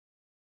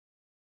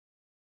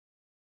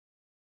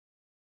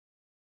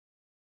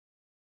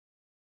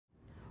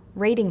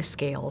Rating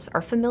scales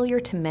are familiar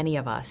to many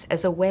of us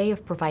as a way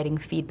of providing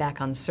feedback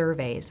on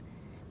surveys,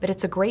 but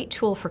it's a great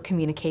tool for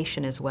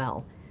communication as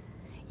well.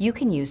 You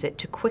can use it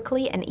to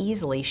quickly and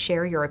easily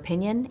share your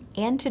opinion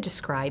and to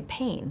describe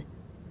pain.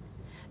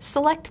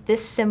 Select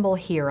this symbol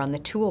here on the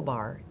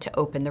toolbar to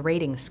open the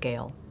rating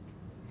scale.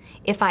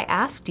 If I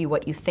asked you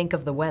what you think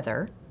of the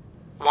weather,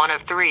 1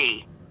 of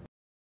 3.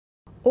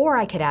 Or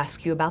I could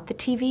ask you about the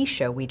TV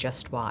show we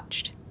just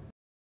watched.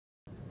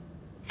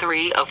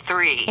 3 of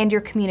 3. And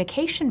your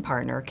communication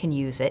partner can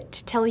use it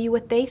to tell you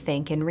what they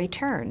think in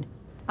return.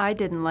 I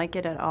didn't like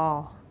it at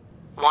all.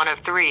 1 of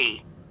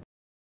 3.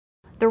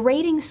 The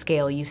rating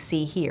scale you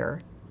see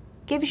here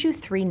gives you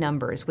 3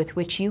 numbers with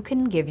which you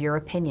can give your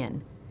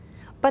opinion,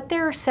 but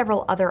there are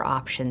several other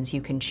options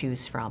you can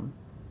choose from.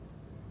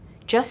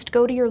 Just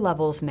go to your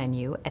Levels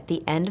menu at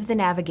the end of the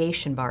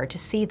navigation bar to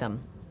see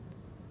them.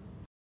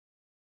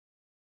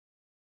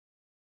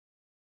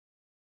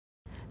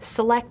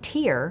 Select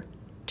here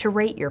to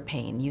rate your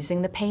pain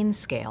using the pain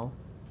scale.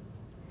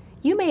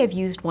 You may have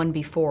used one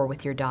before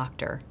with your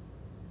doctor.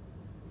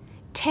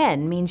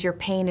 10 means your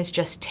pain is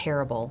just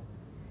terrible,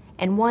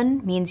 and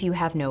 1 means you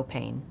have no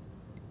pain.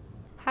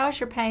 How's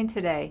your pain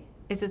today?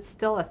 Is it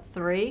still a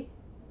 3?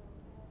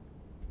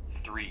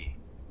 3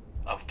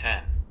 of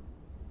 10.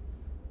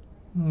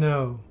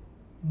 No,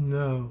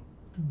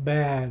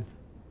 bad.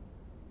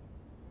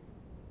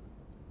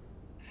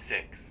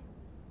 6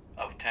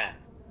 of 10.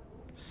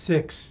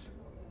 6.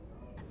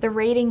 The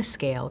rating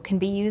scale can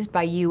be used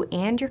by you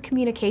and your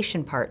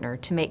communication partner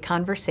to make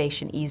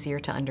conversation easier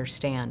to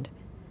understand.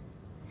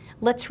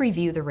 Let's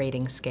review the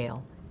rating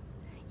scale.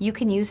 You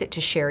can use it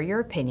to share your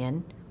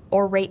opinion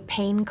or rate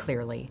pain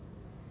clearly.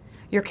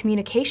 Your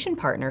communication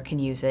partner can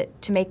use it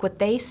to make what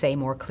they say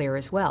more clear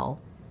as well.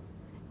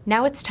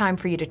 Now it's time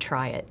for you to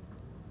try it.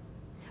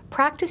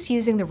 Practice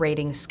using the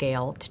rating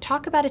scale to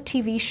talk about a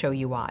TV show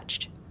you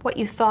watched, what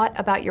you thought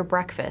about your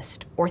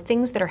breakfast, or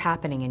things that are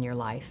happening in your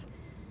life.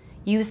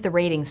 Use the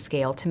rating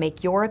scale to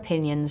make your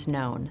opinions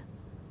known.